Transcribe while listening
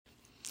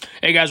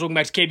Hey guys, welcome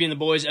back to KB and the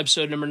Boys,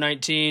 episode number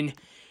 19.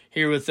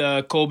 Here with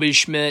Colby,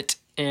 Schmidt,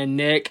 and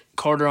Nick.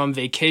 Carter on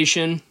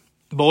vacation.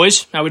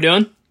 Boys, how we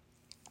doing?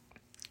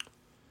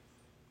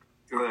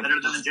 Good. Better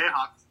than the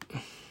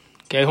Jayhawks.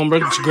 Okay,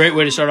 Holmberg, it's a great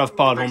way to start off the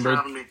pod,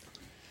 Holmberg.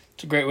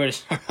 It's a great way to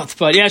start off the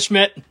pod. Yeah,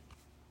 Schmidt,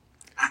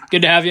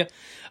 good to have you.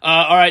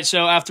 All right,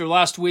 so after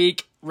last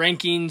week,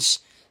 rankings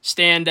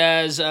stand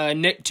as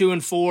Nick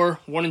 2-4,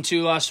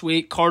 1-2 last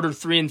week. Carter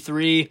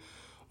 3-3.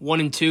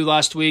 1-2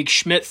 last week.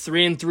 Schmidt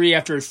 3-3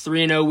 after a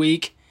 3-0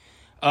 week.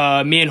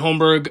 Me and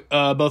Holmberg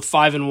both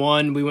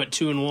 5-1. We went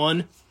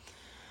 2-1.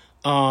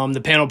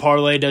 The panel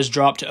parlay does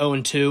drop to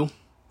 0-2.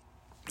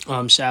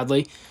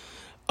 Sadly.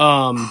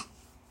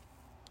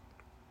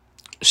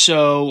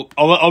 So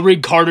I'll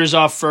read Carter's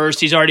off first.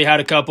 He's already had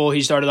a couple.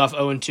 He started off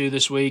 0-2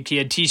 this week. He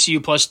had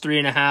TCU plus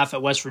 3.5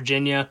 at West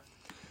Virginia.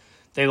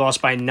 They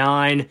lost by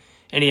 9.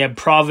 And he had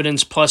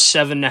Providence plus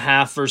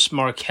 7.5 versus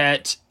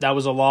Marquette. That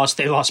was a loss.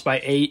 They lost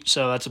by 8,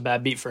 so that's a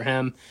bad beat for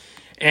him.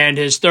 And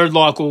his third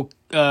lock will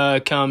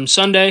come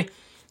Sunday.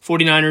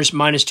 49ers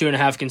minus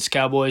 2.5 against the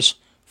Cowboys.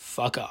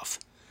 Fuck off.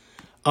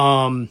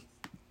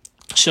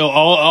 So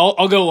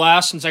I'll go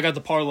last since I got the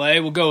parlay.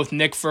 We'll go with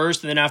Nick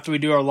first, and then after we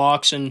do our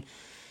locks and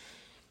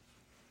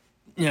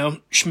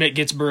Schmidt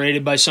gets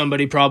berated by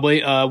somebody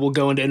probably, we'll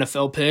go into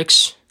NFL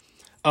picks.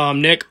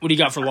 Nick, what do you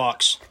got for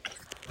locks?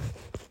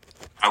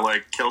 I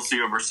like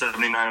Kelsey over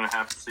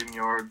 79.5 receiving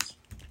yards,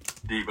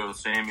 Deebo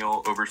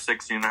Samuel over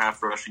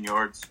 16.5 rushing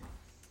yards,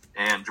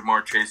 and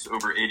Jamar Chase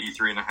over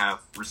 83.5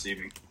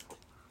 receiving.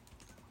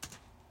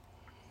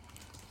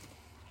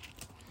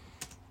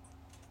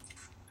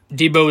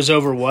 Deebo is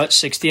over what?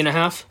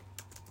 60.5?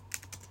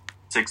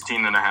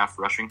 16.5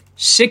 rushing.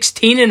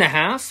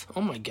 16.5?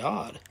 Oh my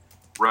god.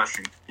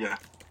 Rushing, yeah.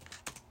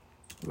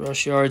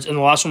 Rush yards. And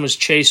the last one was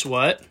Chase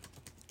what?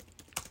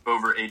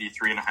 Over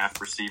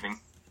 83.5 receiving.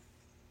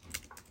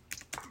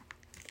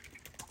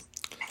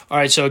 All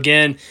right, so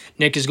again,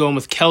 Nick is going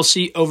with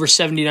Kelsey over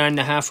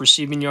 79.5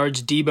 receiving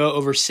yards, Deebo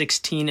over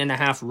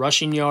 16.5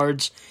 rushing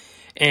yards,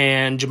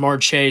 and Jamar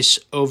Chase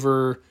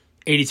over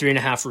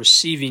 83.5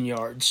 receiving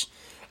yards.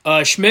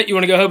 Schmidt, you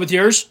want to go ahead with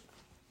yours?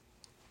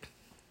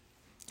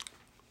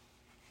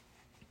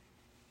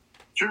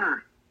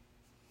 Sure.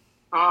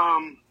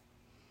 Can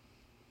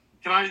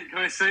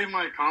I save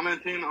my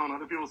commenting on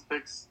other people's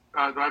picks? Do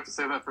I have to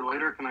save that for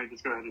later? Can I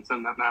just go ahead and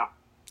send that now?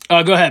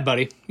 Go ahead,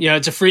 buddy. Yeah,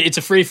 it's a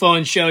free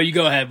flowing show. You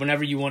go ahead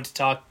whenever you want to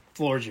talk.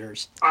 Floor is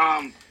yours.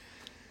 Well,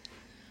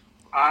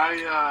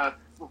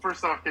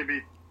 first off,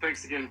 KB,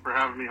 thanks again for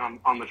having me on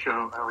the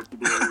show. I like to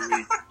do it every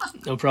week.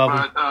 No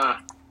problem.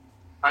 But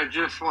I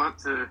just want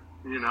to,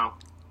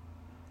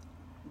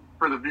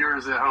 for the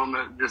viewers at home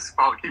that just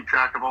keep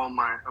track of all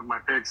my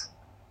picks,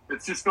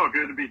 it's just felt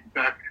good to be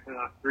back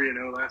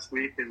 3-0 last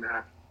week, and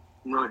I'm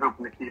really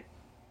hoping to keep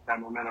that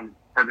momentum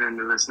heading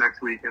into this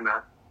next week. And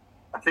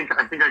I think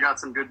I got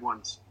some good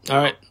ones. All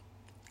right.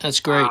 That's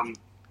great.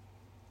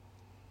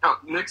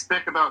 Nick's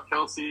pick about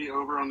Kelsey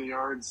over on the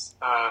yards,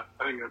 I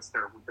think that's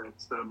terrible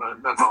picks,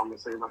 but that's all I'm going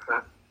to say about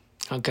that.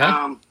 Okay.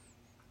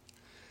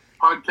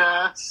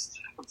 Podcast.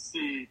 Let's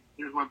see.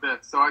 Here's my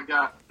bet. So I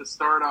got to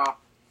start off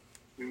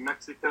New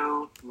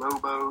Mexico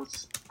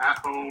Lobos at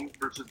home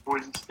versus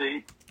Boise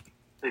State.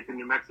 Taking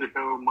New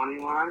Mexico money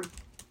line.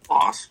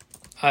 Awesome.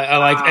 I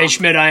like Hey,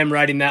 Schmidt, I am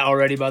writing that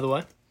already, by the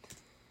way.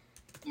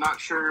 Not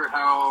sure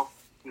how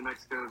New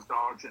Mexico's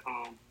dogs at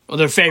home. Well,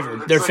 they're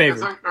favored. They're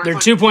favored. They're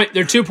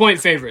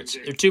 2-point favorites.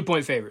 They're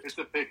 2-point favorites. It's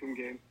a picking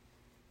game.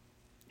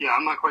 Yeah,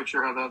 I'm not quite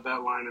sure how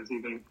that line is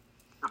even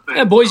a thing.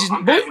 Yeah, Boise's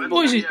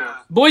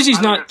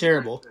not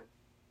terrible.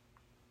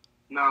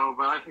 No,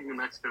 but I think New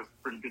Mexico's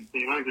a pretty good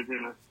team. I think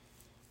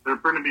they're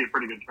going to be a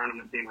pretty good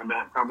tournament team. I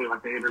bet probably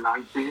like the 8 or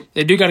 9 team.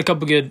 They do got a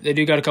couple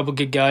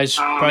good guys.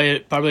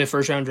 Probably a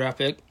first round draft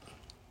pick.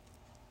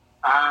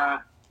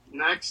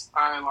 Next,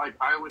 I like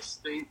Iowa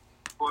State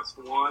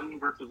 +1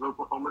 versus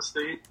Oklahoma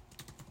State.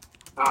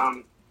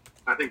 I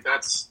think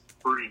that's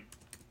free.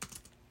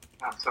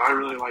 So I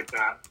really like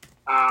that.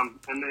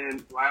 And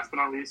then last but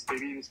not least,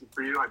 maybe this is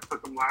for you. I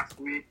took them last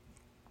week.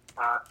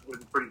 It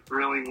was a pretty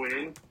thrilling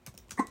win.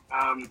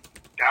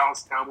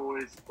 Dallas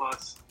Cowboys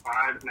 +5.5.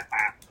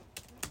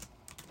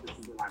 This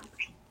is the Niners.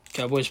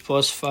 Cowboys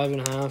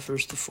 +5.5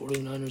 versus the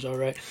 49ers. All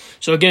right.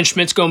 So, again,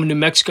 Schmidt's going to New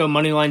Mexico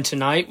money line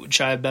tonight,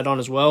 which I bet on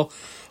as well.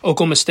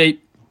 Iowa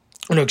State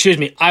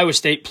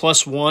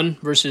 +1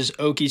 versus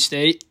Okie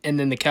State. And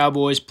then the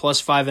Cowboys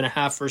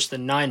 +5.5 versus the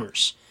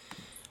Niners.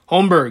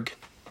 Holmberg,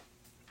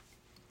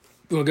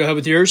 you want to go ahead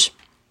with yours?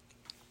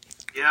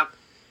 Yep.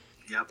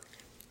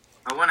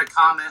 I want to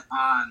comment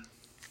on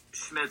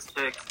Schmidt's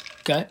pick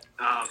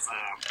of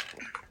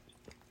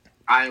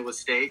Iowa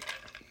State.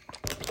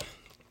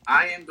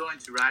 I am going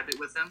to ride it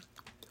with him.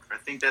 I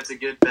think that's a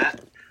good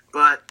bet.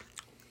 But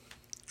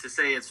to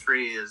say it's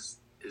free is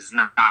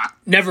not.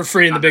 Never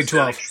free in the Big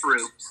 12.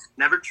 True.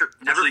 Never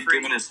Actually, free.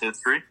 given his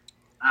history.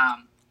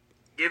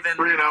 Given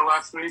 3-0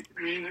 last week.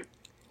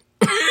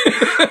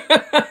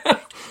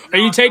 Are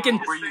you taking?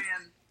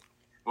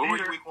 What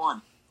was week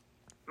 1?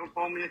 Don't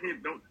call me a hater.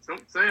 Don't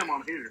say I'm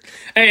on a hater.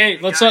 Hey,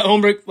 let's let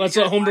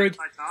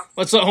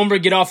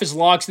Holmberg get off his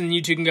locks, and then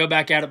you two can go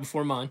back at it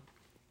before mine.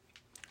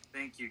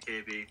 Thank you,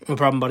 KB. No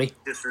problem, buddy.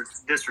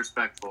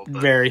 Disrespectful,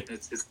 but Very.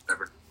 It's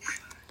whatever.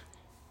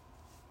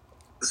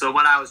 So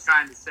what I was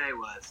trying to say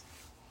was,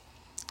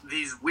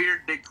 these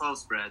weird Big 12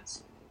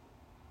 spreads,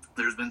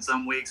 there's been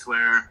some weeks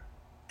where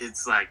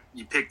it's like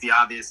you pick the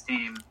obvious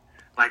team.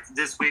 Like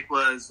this week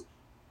was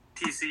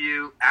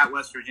TCU at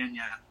West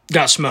Virginia.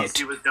 Got smoked.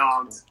 TCU was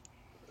dogs,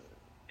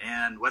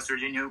 and West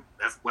Virginia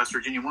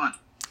won.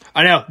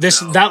 I know.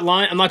 That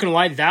line, I'm not going to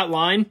lie, that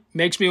line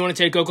makes me want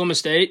to take Oklahoma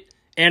State.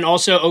 And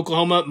also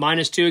Oklahoma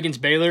 -2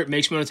 against Baylor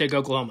makes me want to take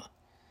Oklahoma.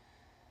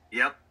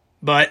 Yep.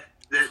 But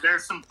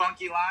there's some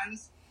funky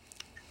lines,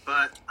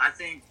 but I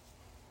think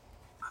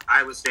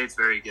Iowa State's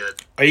very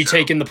good. Are you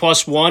taking the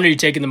 +1 or are you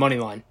taking the money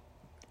line?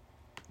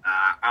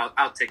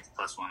 I'll take the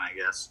 +1, I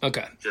guess.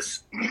 Okay.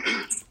 Just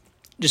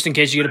in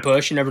case you get a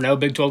push. You never know.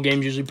 Big 12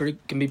 games usually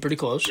can be pretty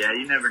close. Yeah,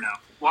 you never know.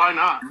 Why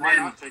not? Why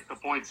not take the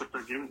points if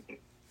they're giving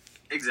it?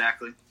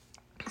 Exactly.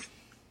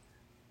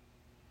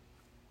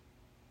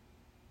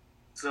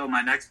 So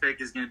my next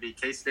pick is going to be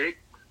K-State,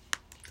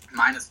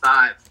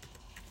 -5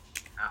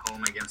 at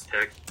home against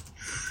Tech.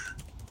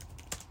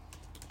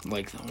 I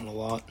like that one a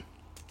lot.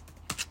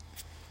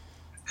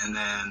 And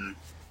then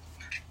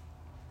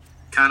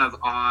kind of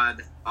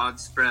odd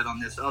spread on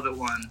this other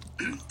one,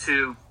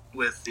 too,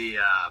 with the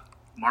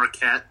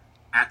Marquette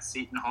at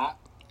Seton Hall.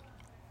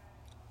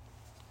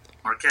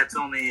 Marquette's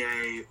only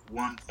a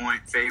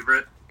 1-point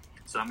favorite,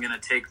 so I'm going to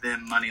take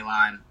them money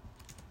line.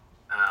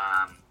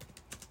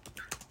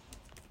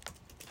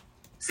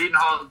 Seton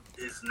Hall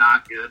is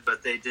not good,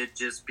 but they did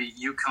just beat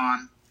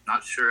UConn.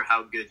 Not sure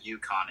how good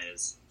UConn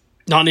is.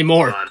 Not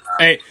anymore. But,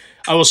 hey,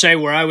 I will say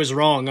where I was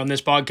wrong on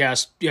this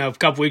podcast. A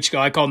couple weeks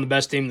ago, I called them the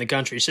best team in the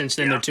country. Since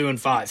then, they're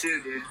 2-5.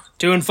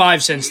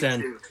 2-5 since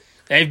then.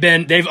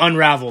 They've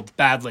unraveled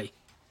badly.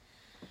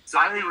 So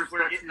I think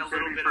we're getting a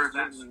little bit of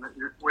that.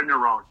 When you're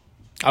wrong.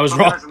 I was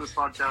wrong. I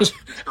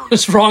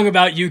was wrong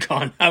about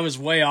UConn. I was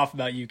way off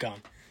about UConn.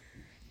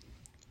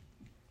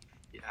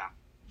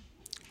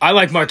 I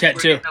like Marquette,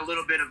 too. We're getting a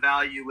little bit of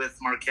value with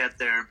Marquette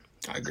there.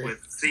 I agree. With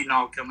Seton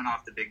Hall coming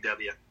off the big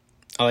W.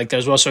 I like that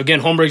as well. So,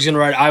 again, Holmberg's going to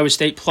ride Iowa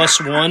State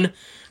 +1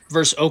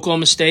 versus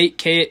Oklahoma State.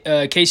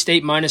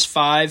 K-State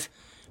 -5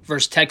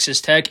 versus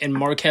Texas Tech. And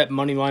Marquette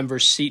moneyline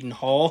versus Seton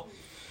Hall.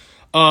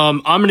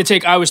 I'm going to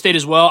take Iowa State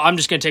as well. I'm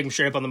just going to take them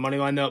straight up on the money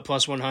line, though, at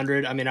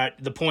 +100. I mean,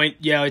 the point,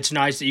 it's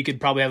nice that you could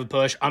probably have a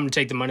push. I'm going to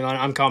take the money line.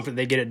 I'm confident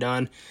they get it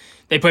done.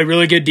 They play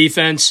really good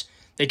defense.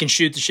 They can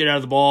shoot the shit out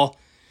of the ball.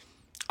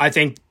 I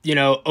think,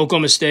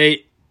 Oklahoma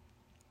State,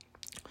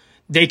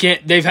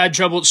 they've had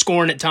trouble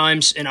scoring at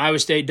times, and Iowa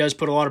State does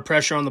put a lot of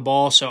pressure on the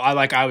ball, so I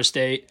like Iowa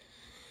State.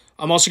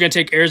 I'm also going to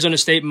take Arizona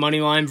State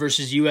money line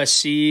versus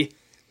USC.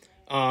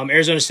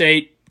 Arizona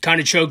State kind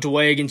of choked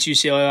away against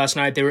UCLA last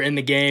night. They were in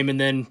the game and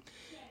then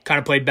kind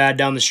of played bad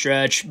down the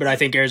stretch, but I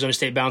think Arizona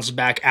State bounces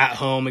back at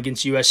home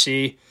against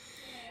USC.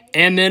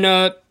 And then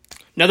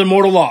another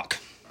mortal lock.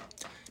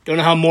 Don't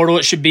know how mortal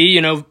it should be,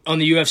 on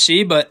the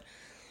UFC, but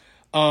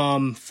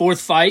fourth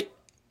fight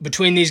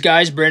between these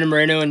guys, Brandon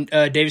Moreno and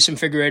Davison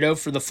Figueiredo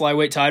for the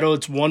flyweight title.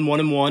 It's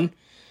 1-1-1.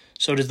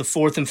 So it is the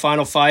fourth and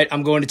final fight.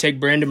 I'm going to take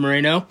Brandon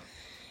Moreno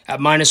at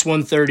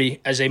 -130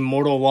 as a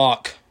mortal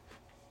lock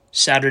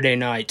Saturday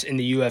night in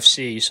the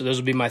UFC. So those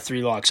will be my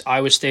 3 locks: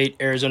 Iowa State,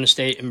 Arizona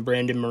State, and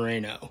Brandon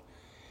Moreno.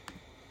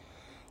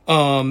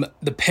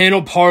 The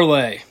panel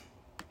parlay.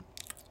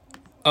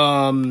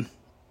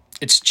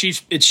 It's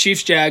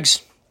Chiefs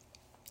Jags.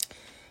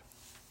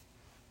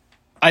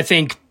 I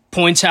think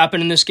points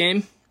happen in this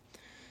game.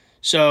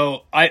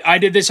 So I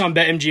did this on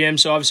BetMGM,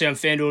 so obviously on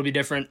FanDuel it'll be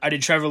different. I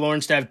did Trevor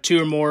Lawrence to have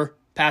 2 or more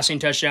passing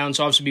touchdowns,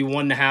 so obviously it'll be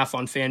 1.5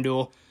 on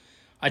FanDuel.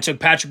 I took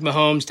Patrick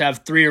Mahomes to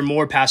have 3 or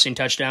more passing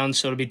touchdowns,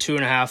 so it'll be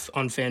 2.5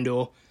 on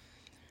FanDuel.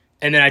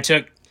 And then I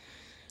took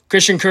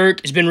Christian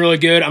Kirk. He's been really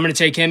good. I'm going to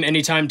take him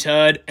anytime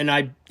Tud.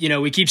 And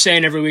we keep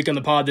saying every week on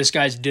the pod, this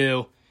guy's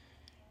due.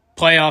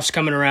 Playoffs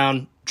coming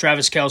around.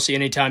 Travis Kelce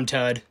anytime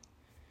Tud.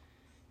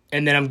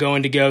 And then I'm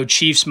going to go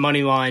Chiefs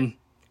money line,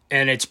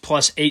 and it's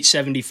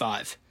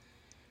 +875.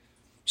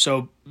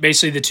 So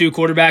basically the 2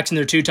 quarterbacks and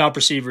their 2 top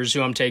receivers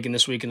who I'm taking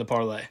this week in the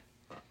parlay.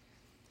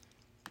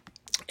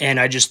 And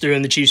I just threw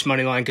in the Chiefs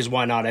money line because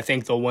why not? I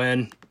think they'll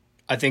win.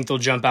 I think they'll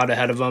jump out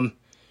ahead of them.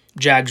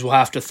 Jags will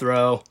have to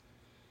throw.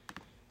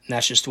 And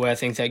that's just the way I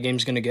think that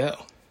game's going to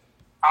go.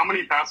 How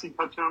many passing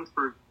touchdowns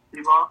for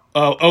T-Law?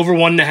 Over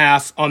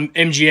 1.5. On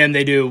MGM,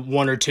 they do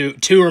 1 or 2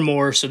 or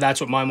more, so that's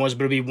what mine was,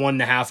 but it'll be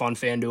 1.5 on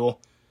FanDuel.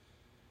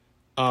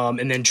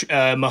 And then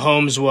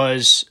Mahomes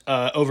was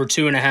over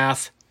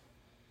 2.5.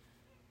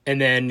 And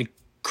then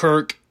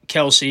Kirk,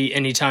 Kelce,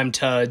 anytime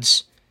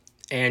Tuds,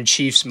 and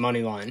Chiefs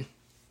money line,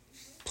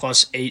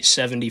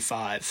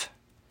 +875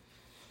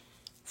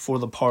 for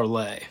the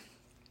parlay.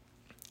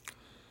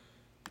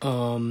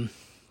 So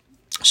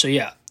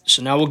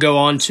now we'll go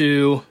on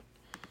to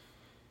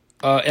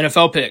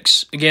NFL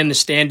picks. Again, the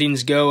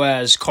standings go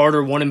as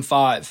Carter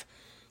 1-5,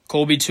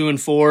 Colby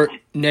 2-4.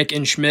 Nick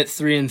and Schmidt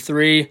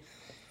 3-3.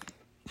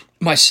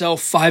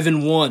 Myself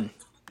 5-1.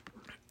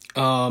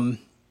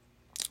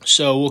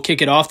 So we'll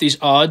kick it off. These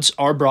odds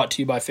are brought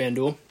to you by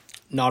FanDuel,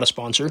 not a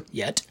sponsor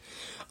yet.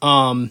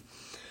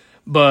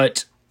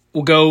 But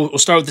we'll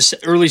start with the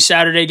early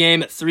Saturday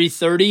game at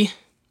 3:30.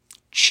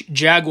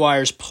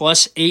 Jaguars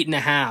plus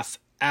 8.5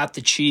 at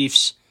the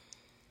Chiefs.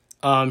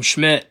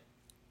 Schmidt,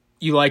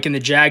 you liking the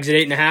Jags at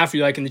 8.5? Or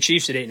you liking the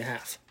Chiefs at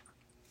 8.5?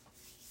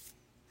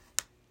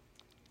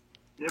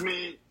 Give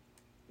me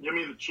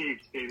the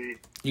Chiefs, baby.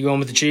 You going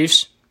with the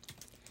Chiefs?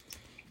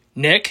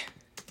 Nick,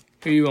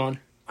 who are you on?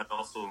 I'd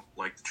also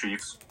like the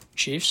Chiefs.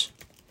 Chiefs.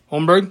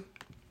 Holmberg?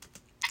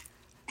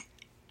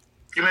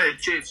 Give me the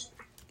Chiefs.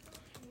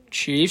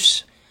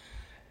 Chiefs.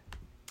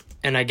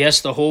 And I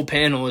guess the whole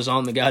panel is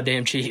on the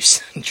goddamn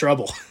Chiefs. In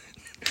trouble.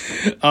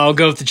 I'll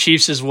go with the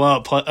Chiefs as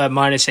well,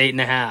 minus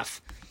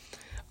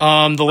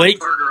 8.5. The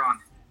late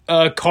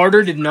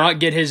Carter did not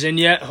get his in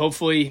yet.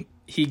 Hopefully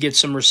he gets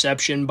some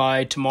reception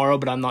by tomorrow,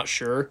 but I'm not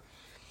sure.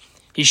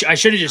 I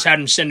should have just had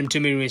him send him to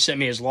me when he sent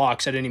me his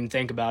locks. I didn't even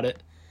think about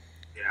it.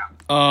 Yeah.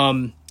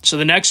 So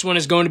the next one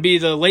is going to be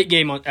the late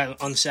game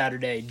on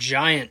Saturday.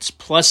 Giants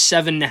plus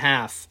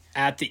 7.5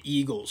 at the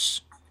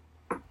Eagles.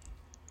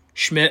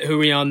 Schmidt, who are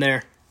we on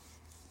there?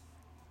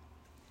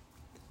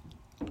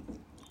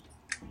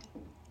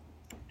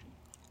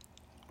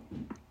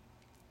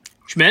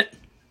 Schmidt?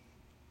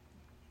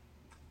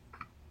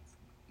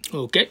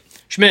 Okay.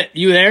 Schmidt,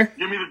 you there?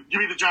 Give me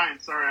the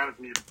Giants. Sorry, I was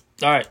muted.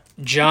 All right.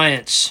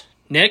 Giants.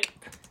 Nick?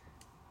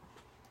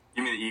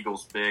 Give me the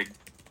Eagles big.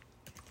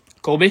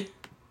 Colby?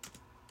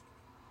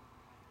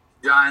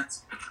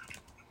 Giants.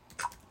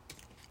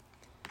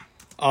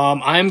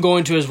 I'm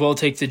going to as well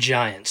take the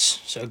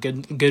Giants. So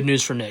good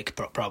news for Nick,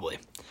 probably.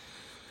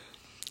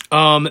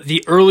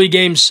 The early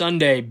game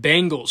Sunday,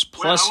 Bengals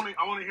plus. Wait,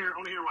 I want to hear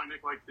why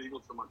Nick likes the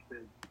Eagles so much,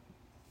 too.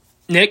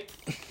 Nick?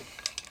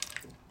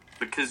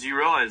 Because you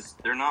realize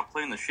they're not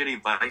playing the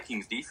shitty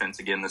Vikings defense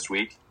again this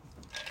week.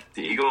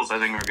 The Eagles, I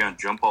think, are going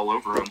to jump all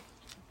over them.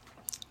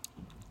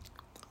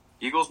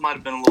 Eagles might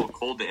have been a little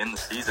cold to end the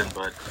season,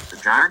 but the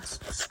Giants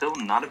still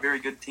not a very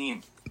good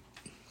team.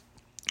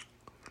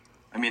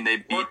 I mean, they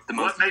beat the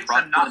most what makes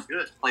them not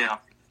good? Playoff.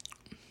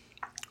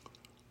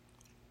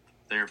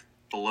 They're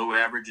below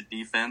average at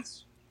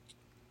defense.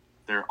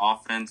 Their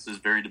offense is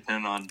very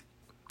dependent on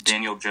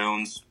Daniel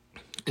Jones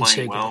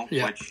playing well,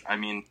 yeah. which, I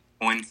mean,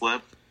 coin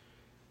flip.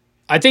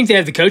 I think they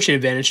have the coaching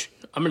advantage.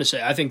 I'm going to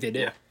say I think they do.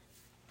 Yeah.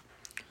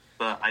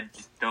 But I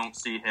just don't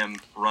see him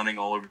running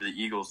all over the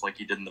Eagles like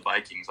he did in the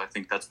Vikings. I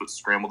think that's what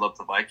scrambled up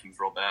the Vikings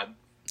real bad.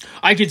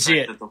 I could see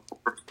it.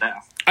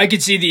 I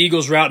could see the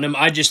Eagles routing them.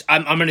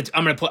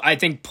 I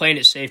think playing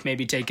it safe,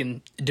 maybe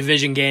taking a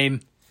division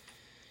game,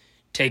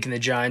 taking the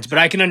Giants. But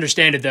I can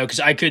understand it though, because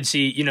I could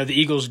see the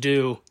Eagles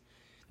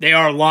they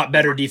are a lot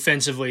better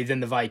defensively than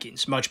the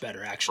Vikings, much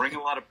better actually.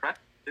 Bring a lot of pressure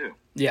too.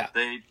 Yeah,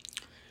 they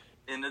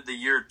ended the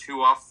year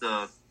 2 off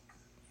the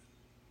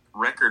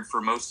record for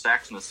most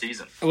sacks in the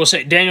season. I will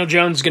say Daniel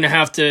Jones is going to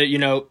have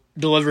to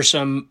deliver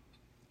some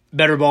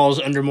better balls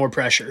under more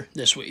pressure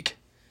this week.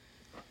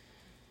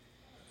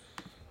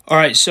 All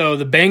right, so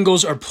the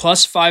Bengals are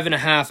plus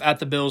 5.5 at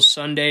the Bills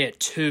Sunday at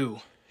 2.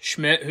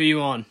 Schmidt, who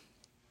you on?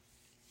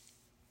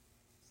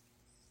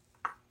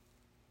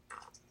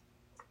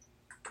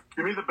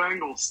 Give me the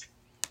Bengals.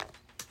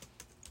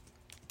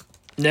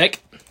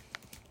 Nick?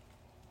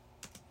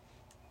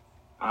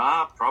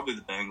 Probably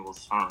the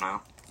Bengals. I don't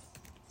know.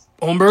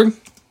 Holmberg?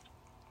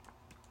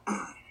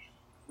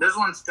 This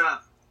one's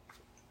tough.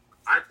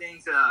 I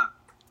think the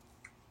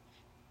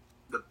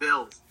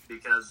Bills,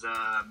 because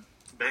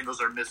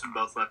Bengals are missing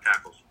both left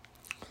tackles.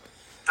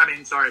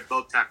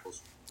 Both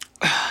tackles.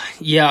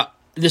 Yeah,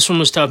 this one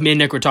was tough. Me and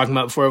Nick were talking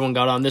about before everyone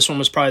got on. This one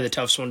was probably the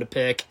toughest one to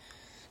pick.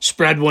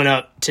 Spread went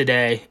up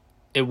today.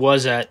 It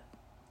was at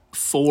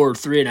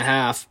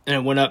 3.5, and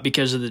it went up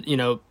because of the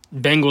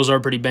Bengals are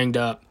pretty banged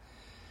up.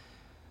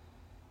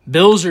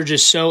 Bills are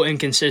just so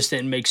inconsistent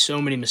and make so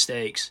many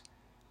mistakes.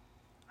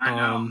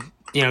 I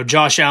know.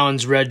 Josh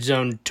Allen's red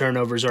zone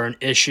turnovers are an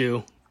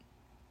issue.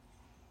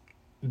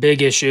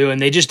 Big issue, and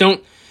they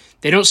don't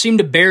seem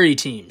to bury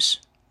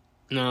teams.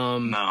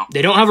 No.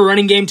 They don't have a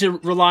running game to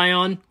rely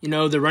on.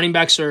 The running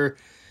backs are,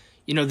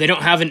 they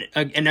don't have an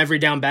every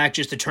down back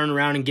just to turn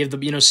around and give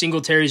the,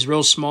 Singletary's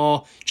real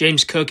small.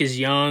 James Cook is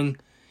young.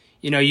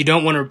 You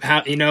don't want to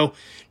have, you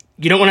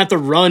don't want to have to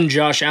run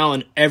Josh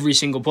Allen every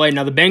single play.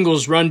 Now, the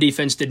Bengals' run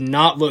defense did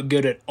not look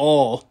good at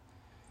all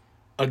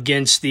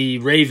against the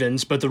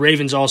Ravens, but the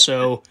Ravens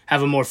also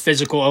have a more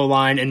physical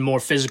O-line and more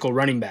physical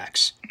running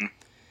backs.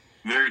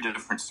 Very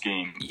different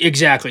scheme.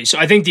 Exactly. So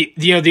I think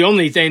the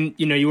only thing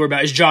you worry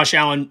about is Josh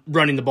Allen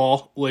running the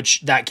ball,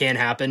 which that can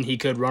happen. He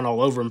could run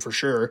all over him for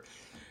sure.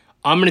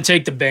 I'm going to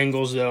take the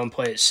Bengals though and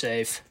play it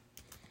safe.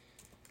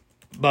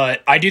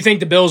 But I do think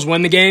the Bills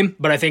win the game,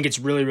 but I think it's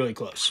really, really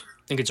close.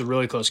 I think it's a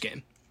really close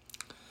game.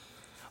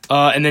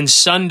 And then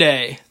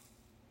Sunday,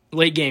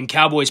 late game,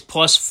 Cowboys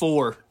plus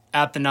 4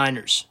 at the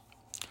Niners.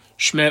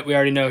 Schmidt, we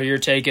already know who you're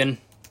taking.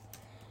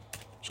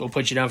 So we'll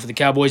put you down for the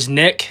Cowboys.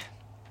 Nick,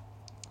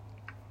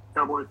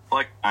 Cowboys.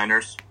 Like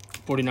Niners.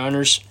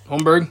 49ers.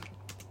 Holmberg.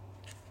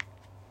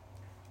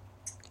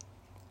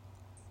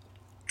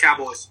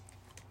 Cowboys.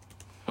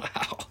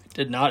 Wow.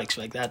 Did not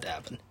expect that to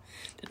happen.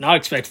 Did not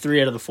expect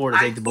 3 out of the 4 to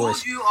take the I boys.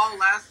 told you all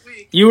last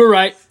week. You were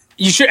right.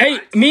 You should. Hey,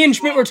 me and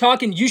Schmidt were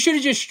talking. You should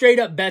have just straight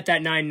up bet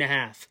that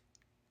 9.5.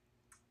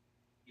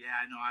 Yeah,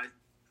 I know. I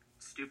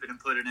stupid and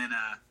put it in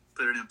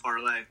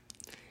parlay.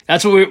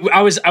 That's what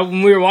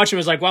when we were watching, I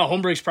was like, wow,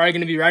 Holmberg's probably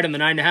going to be right on the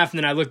 9.5. And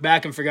then I looked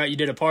back and forgot you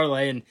did a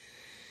parlay. And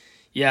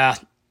yeah,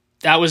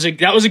 that was a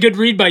good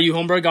read by you,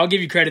 Holmberg. I'll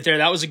give you credit there.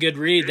 That was a good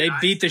read. They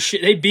beat the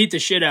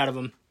shit out of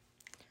them.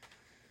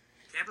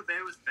 Tampa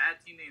Bay was a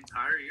bad team the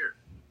entire year.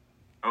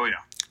 Oh, yeah.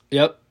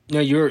 Yep. No,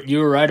 you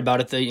were right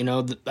about it.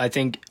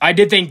 I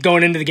did think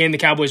going into the game the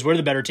Cowboys were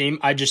the better team.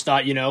 I just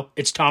thought,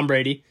 it's Tom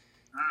Brady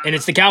and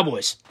it's the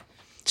Cowboys.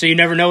 So you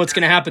never know what's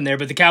going to happen there.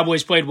 But the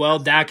Cowboys played well.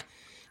 Dak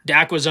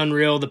was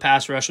unreal. The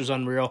pass rush was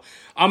unreal.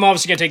 I'm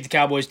obviously going to take the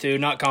Cowboys too.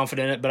 Not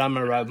confident in it, but I'm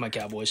going to ride with my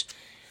Cowboys.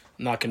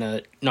 I'm not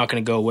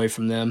gonna go away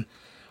from them.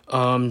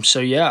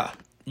 So yeah,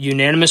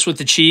 unanimous with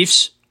the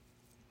Chiefs.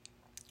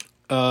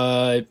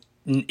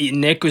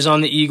 Nick was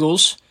on the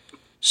Eagles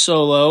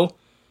solo.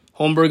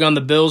 Holmberg on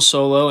the Bills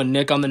solo, and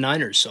Nick on the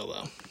Niners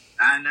solo.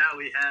 I know,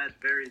 we had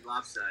very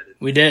lopsided.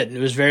 We did. It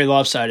was very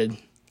lopsided.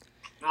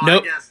 Well,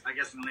 Nope. I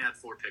guess we only had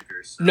 4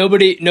 pickers. So.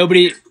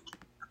 Nobody.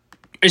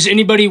 Is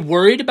anybody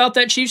worried about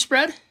that Chiefs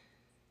spread?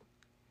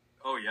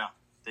 Oh, yeah.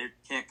 They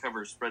can't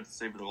cover a spread to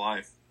save their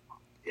life.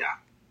 Yeah.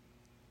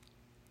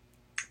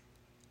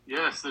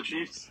 Yes, the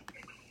Chiefs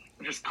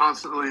just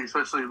constantly,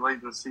 especially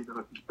late in the season,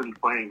 have been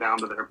playing down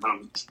to their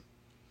opponents.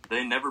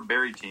 They never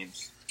bury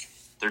teams.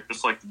 They're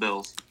just like the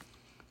Bills.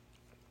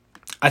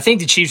 I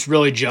think the Chiefs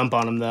really jump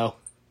on them, though.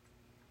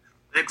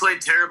 They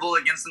played terrible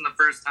against them the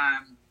first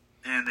time,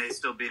 and they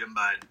still beat them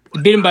by...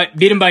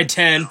 Beat them by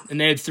 10, and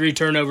they had 3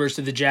 turnovers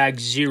to the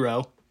Jags,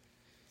 0.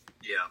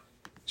 Yeah.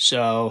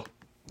 So,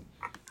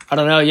 I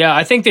don't know. Yeah,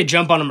 I think they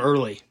jump on them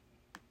early.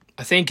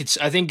 I think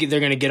they're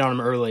going to get on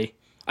them early.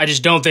 I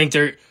just don't think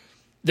they're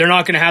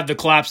not going to have the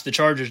collapse the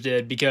Chargers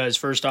did because,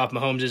 first off,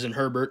 Mahomes isn't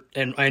Herbert,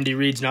 and Andy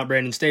Reid's not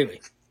Brandon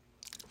Staley.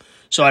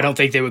 So I don't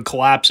think they would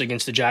collapse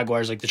against the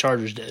Jaguars like the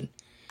Chargers did.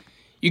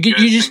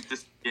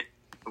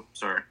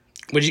 Sorry.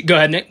 Go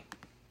ahead, Nick. I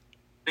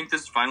think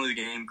this is finally the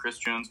game Chris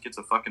Jones gets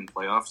a fucking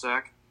playoff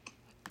sack.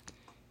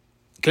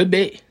 Could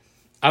be.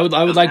 I would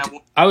like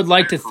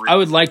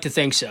to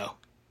think so.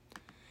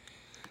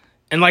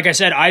 And like I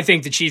said, I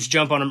think the Chiefs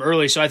jump on them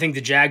early, so I think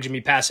the Jags will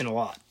be passing a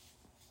lot.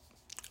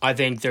 I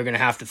think they're going to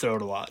have to throw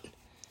it a lot,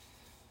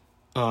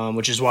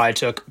 which is why I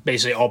took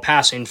basically all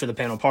passing for the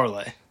panel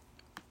parlay.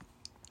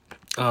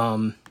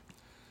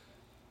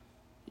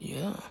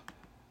 Yeah.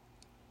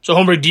 So,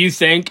 Holmberg, do you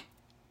think,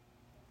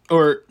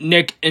 or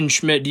Nick and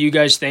Schmidt, do you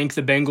guys think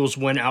the Bengals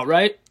win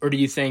outright, or do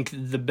you think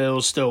the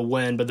Bills still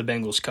win but the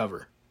Bengals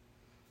cover?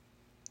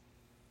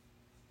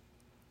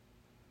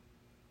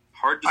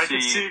 Hard to I see.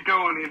 can see it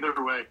going either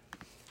way.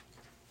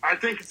 I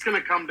think it's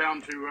going to come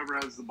down to whoever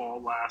has the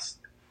ball last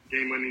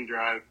game-winning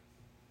drive.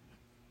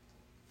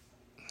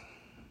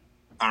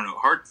 I don't know.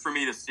 Hard for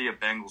me to see a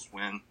Bengals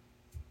win.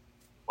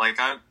 Like,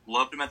 I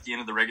loved them at the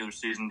end of the regular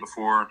season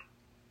before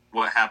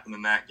what happened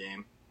in that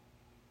game.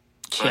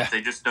 But Yeah.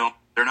 they just don't.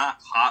 They're not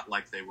hot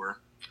like they were.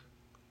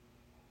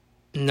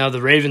 No,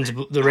 the Ravens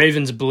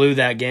blew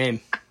that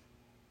game.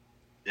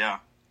 Yeah.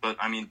 But,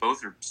 I mean,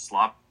 both are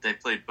they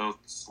played both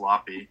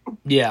sloppy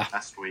Yeah.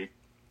 last week.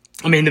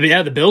 I mean,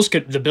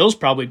 the Bills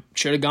probably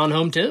should have gone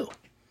home too.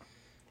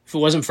 If it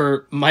wasn't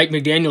for Mike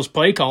McDaniel's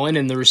play calling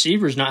and the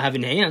receivers not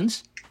having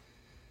hands.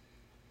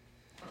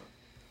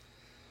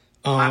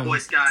 My boy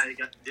Sky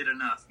did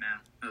enough, man.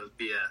 That was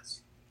BS.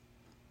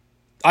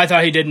 I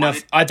thought he did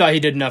enough. I thought he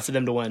did enough for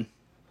them to win.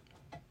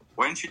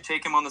 Why didn't you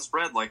take him on the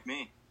spread like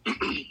me?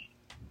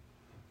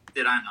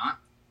 Did I not?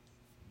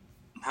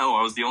 No,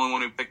 I was the only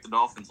one who picked the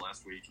Dolphins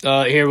last week.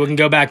 Here, we can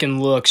go back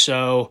and look.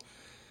 So,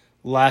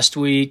 last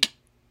week,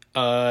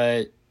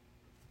 yeah,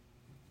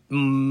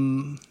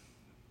 my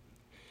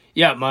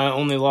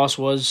only loss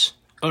was.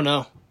 Oh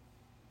no.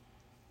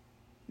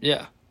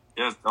 Yeah.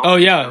 Yes, Oh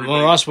yeah, everybody.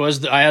 my loss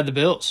was I had the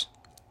Bills.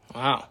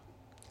 Wow.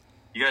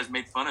 You guys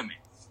made fun of me.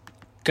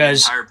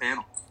 Because Entire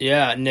panel.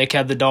 yeah, Nick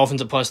had the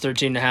Dolphins at plus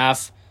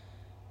 13.5.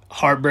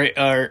 Heartbreak.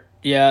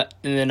 Yeah,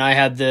 and then I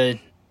had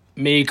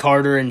me,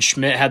 Carter, and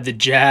Schmidt had the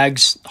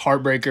Jags.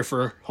 Heartbreaker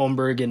for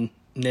Holmberg and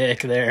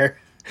Nick there.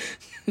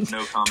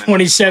 No comment.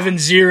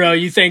 27-0.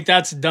 You think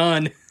that's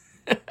done?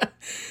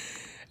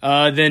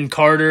 Then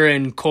Carter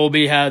and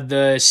Colby had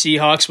the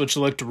Seahawks, which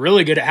looked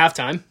really good at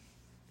halftime.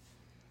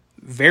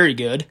 Very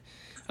good.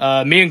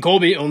 Me and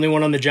Colby only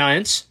won on the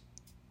Giants.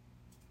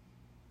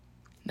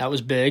 That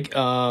was big.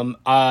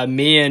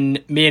 Me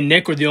and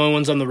Nick were the only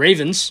ones on the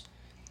Ravens.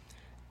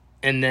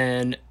 And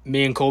then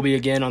me and Colby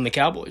again on the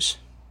Cowboys.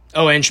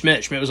 Oh, and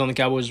Schmidt. Schmidt was on the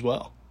Cowboys as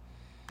well.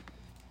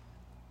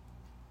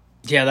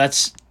 Yeah,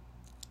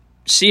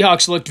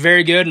 Seahawks looked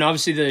very good, and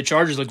obviously the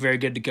Chargers looked very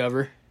good to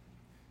cover.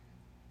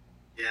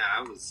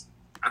 Yeah,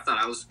 I thought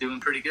thought I was doing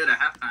pretty good at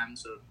halftime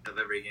of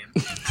every game.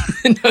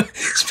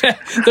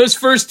 Those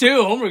first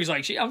two, Holmberg's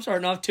like, I'm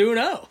starting off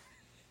 2-0.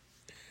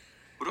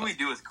 What do we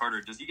do with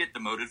Carter? Does he get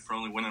demoted for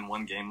only winning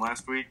one game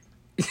last week?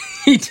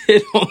 He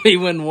did only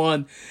win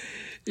one.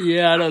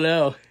 Yeah, I don't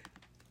know.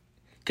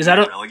 Because I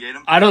don't relegate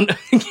him. I don't.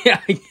 Yeah.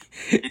 He's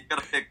got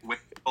to pick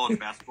college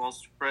basketball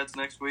spreads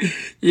next week.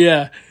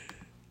 Yeah.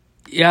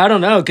 Yeah, I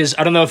don't know because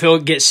I don't know if he'll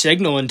get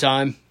signal in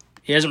time.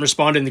 He hasn't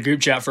responded in the group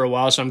chat for a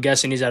while, so I'm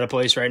guessing he's at a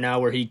place right now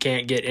where he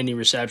can't get any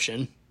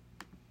reception.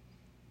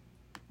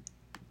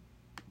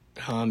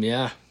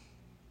 Yeah.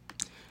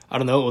 I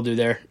don't know what we'll do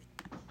there.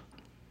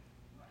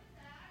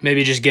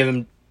 Maybe just give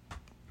him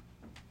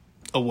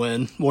a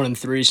win,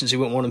 1-3, since he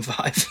went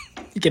 1-5.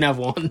 He can have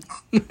one.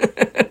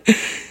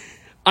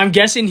 I'm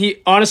guessing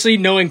he, honestly,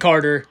 knowing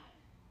Carter,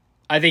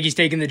 I think he's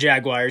taking the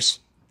Jaguars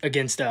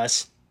against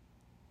us.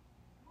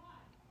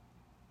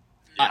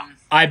 Yeah.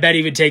 I bet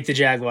he would take the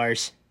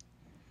Jaguars.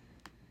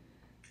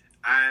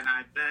 And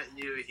I bet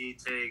you he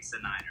takes the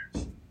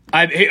Niners.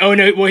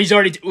 He's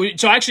already.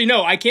 So actually,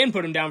 no, I can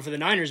put him down for the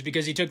Niners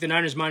because he took the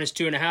Niners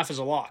 -2.5 as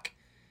a lock.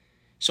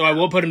 So I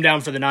will put him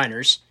down for the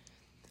Niners.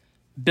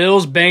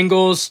 Bills,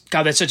 Bengals.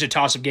 God, that's such a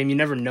toss-up game. You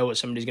never know what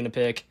somebody's going to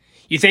pick.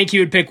 You think he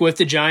would pick with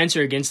the Giants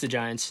or against the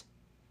Giants?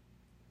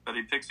 But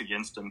he picks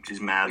against them because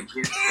he's mad.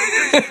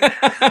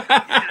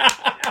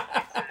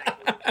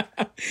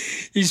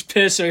 He's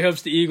pissed, so he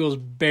hopes the Eagles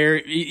bear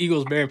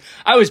him.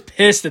 I was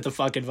pissed that the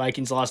fucking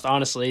Vikings lost,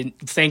 honestly,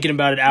 thinking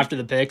about it after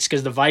the picks,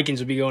 because the Vikings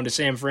would be going to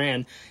San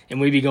Fran, and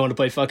we'd be going to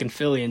play fucking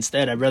Philly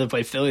instead. I'd rather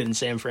play Philly than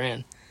San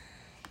Fran.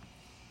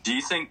 Do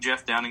you think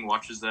Jeff Downing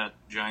watches that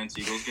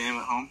Giants-Eagles game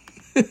at home?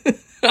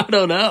 I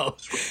don't know.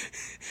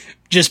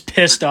 Just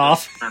pissed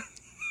off.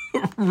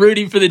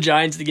 Rooting for the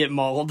Giants to get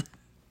mauled.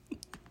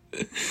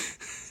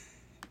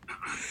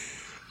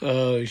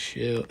 Oh,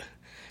 shoot.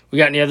 We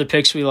got any other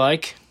picks we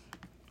like?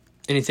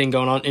 Anything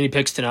going on? Any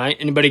picks tonight?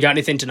 Anybody got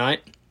anything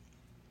tonight?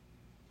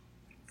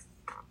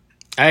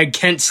 I had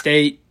Kent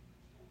State.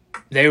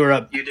 They were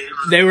up. You did?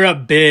 They were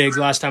up big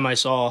last time I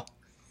saw.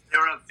 They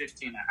were up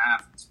 15.5.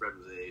 The spread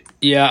was 8.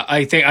 Yeah,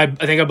 I think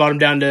I bought them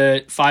down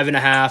to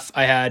 5.5.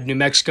 I had New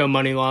Mexico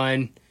money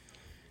line,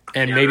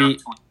 and Yeah, maybe around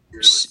 22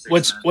 with 6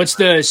 what's minutes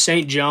the left.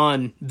 St.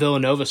 John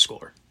Villanova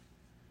score?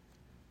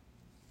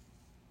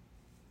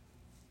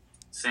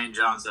 St.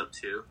 John's up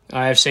 2.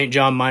 I have St.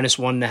 John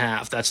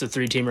 -1.5. That's the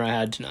 3-teamer I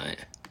had tonight.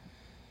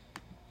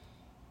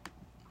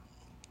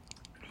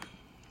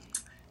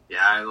 Yeah,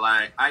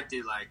 I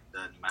do like the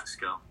New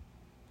Mexico.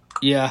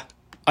 Yeah,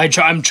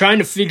 I'm trying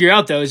to figure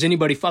out though, is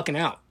anybody fucking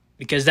out?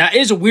 Because that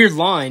is a weird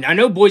line. I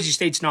know Boise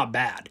State's not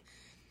bad.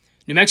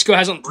 New Mexico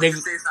hasn't. Boise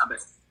State's not bad.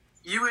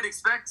 You would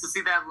expect to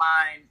see that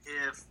line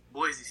if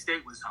Boise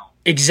State was home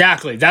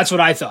Exactly. That's what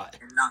I thought.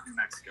 and not New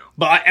Mexico.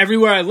 But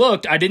everywhere I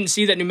looked, I didn't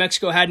see that New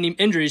Mexico had any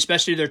injuries,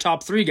 especially their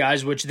top 3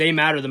 guys, which they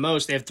matter the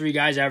most. They have 3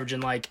 guys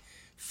averaging like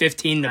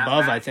 15 and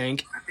above, I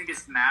think. I think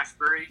it's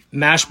Mashbury.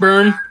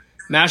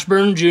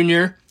 Mashburn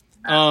Jr.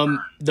 Mashburn.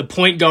 The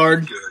point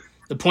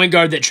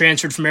guard that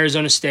transferred from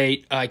Arizona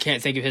State. I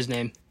can't think of his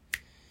name.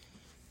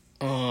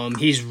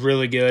 He's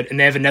really good, and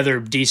they have another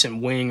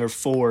decent wing or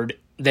forward.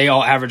 They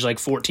all average like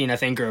 14, I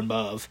think, or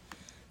above.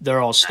 They're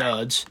all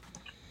studs.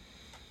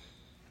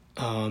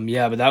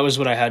 Yeah, but that was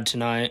what I had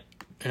tonight,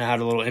 and I had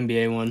a little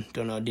NBA one.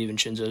 Don't know how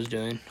DiVincenzo's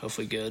doing.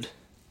 Hopefully good.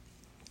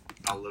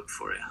 I'll look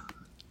for you.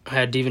 I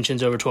had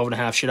DiVincenzo over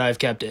 12.5. Should I have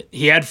kept it?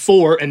 He had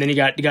 4, and then he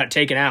got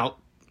taken out.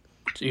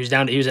 So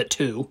he was at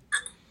 2.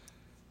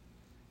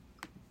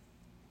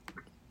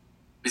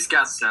 He's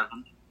got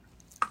 7.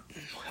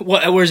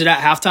 Where's it at,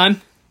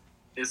 halftime?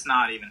 It's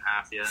not even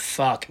half yet.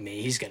 Fuck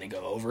me, he's going to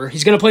go over.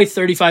 He's going to play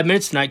 35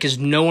 minutes tonight because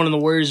no one in the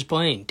Warriors is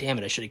playing. Damn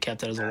it, I should have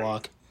kept that as a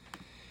lock.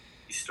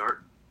 He's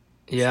starting.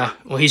 Yeah,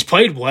 well, he's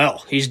played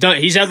well. He's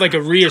had like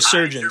a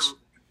resurgence.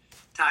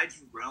 Ty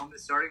Jerome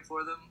is starting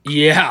for them?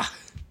 Yeah.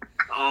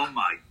 Oh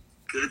my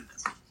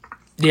goodness.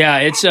 Yeah,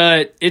 it's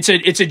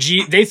a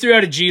G. They threw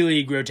out a G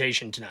League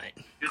rotation tonight.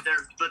 Dude,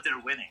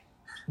 they're winning.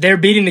 They're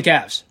beating the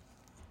Cavs.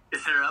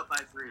 They're up by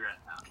 3 right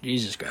now.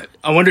 Jesus Christ!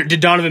 I wonder,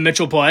 did Donovan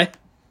Mitchell play?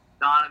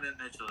 Donovan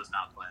Mitchell is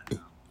not playing. No.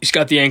 He's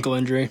got the ankle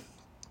injury.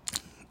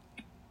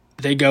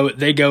 They go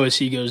as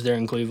he goes there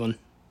in Cleveland.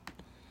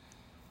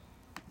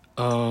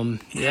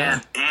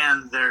 Yeah,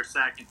 And their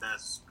second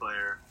best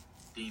player,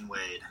 Dean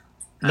Wade.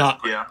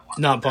 not Yeah.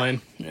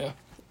 playing. Yeah,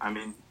 I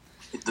mean,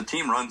 the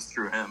team runs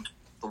through him.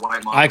 The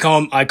white I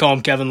call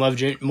him Kevin Love,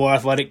 more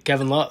athletic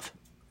Kevin Love.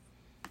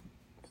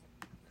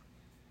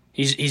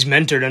 He's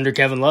mentored under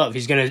Kevin Love.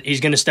 He's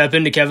gonna step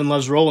into Kevin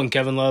Love's role, and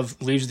Kevin Love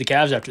leaves the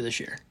Cavs after this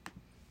year.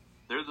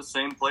 They're the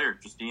same player.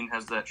 Just Dean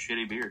has that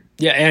shitty beard.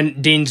 Yeah,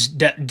 and Dean's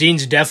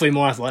definitely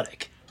more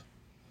athletic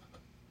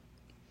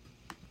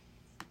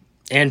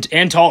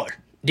and taller.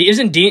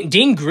 Isn't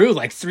Dean grew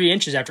like 3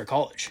 inches after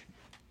college?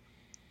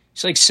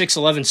 He's like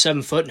 6'11",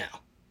 7 foot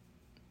now.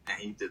 And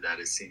he did that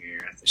his senior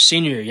year, I think.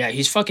 Senior year, yeah,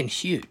 he's fucking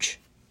huge.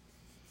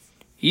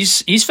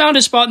 He's found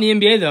his spot in the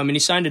NBA though. I mean, he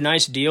signed a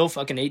nice deal,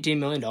 fucking $18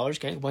 million. Can't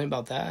complain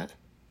about that.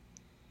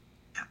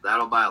 Yeah,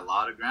 That'll buy a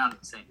lot of ground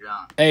in St.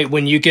 John. Hey,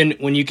 when you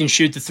can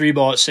shoot the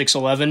 3-ball at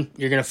 6'11",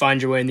 you're gonna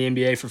find your way in the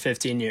NBA for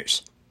 15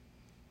 years.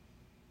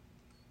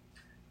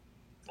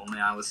 Only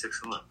I was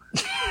 6'11".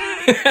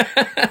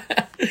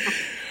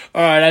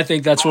 All right, I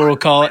think that's what we'll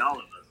call it. All of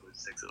us were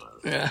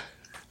 6'11". Yeah.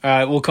 All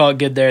right, we'll call it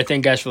good there.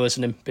 Thank you guys for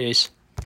listening. Peace.